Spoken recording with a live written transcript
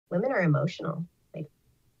women are emotional. Like,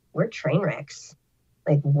 we're train wrecks.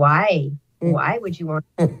 Like, why would you want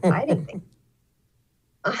to hide anything?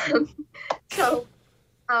 So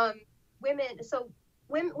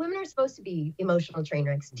women are supposed to be emotional train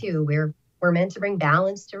wrecks too. We're meant to bring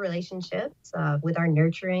balance to relationships with our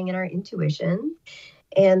nurturing and our intuition.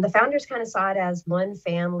 And the founders kind of saw it as one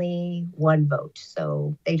family, one vote.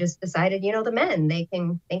 So they just decided, the men, they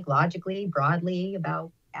can think logically, broadly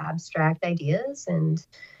about abstract ideas and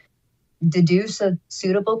deduce a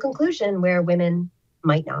suitable conclusion where women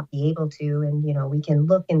might not be able to. And, we can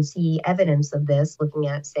look and see evidence of this looking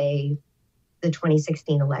at, say, the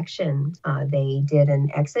 2016 election. They did an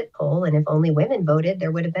exit poll, and if only women voted,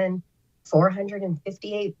 there would have been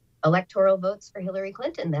 458 electoral votes for Hillary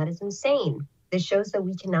Clinton. That is insane. This shows that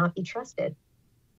we cannot be trusted.